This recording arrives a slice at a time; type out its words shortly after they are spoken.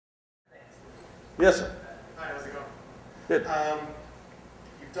Yes, sir. Hi, how's it going? Good.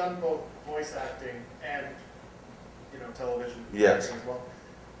 You've done both voice acting and, television Yes. acting as well.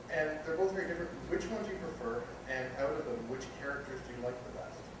 And they're both very different. Which one do you prefer? And out of them, which characters do you like the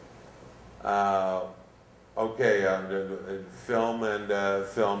best? Okay, film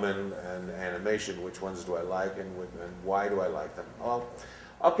and animation. Which ones do I like, and why do I like them? Well,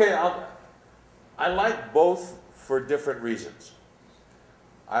 okay, I like both for different reasons.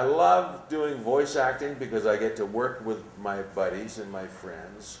 I love doing voice acting because I get to work with my buddies and my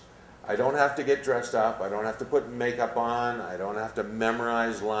friends. I don't have to get dressed up. I don't have to put makeup on. I don't have to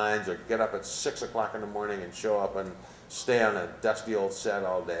memorize lines or get up at 6 o'clock in the morning and show up and stay on a dusty old set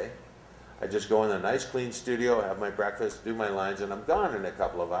all day. I just go in a nice clean studio, have my breakfast, do my lines, and I'm gone in a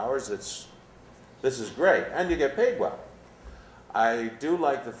couple of hours. This is great, and you get paid well. I do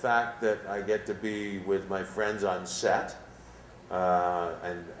like the fact that I get to be with my friends on set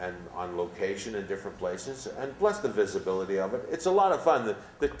and on location in different places, and plus the visibility of it. It's a lot of fun.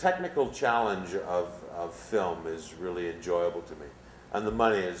 The technical challenge of film is really enjoyable to me, and the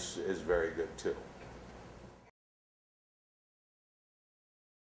money is very good too.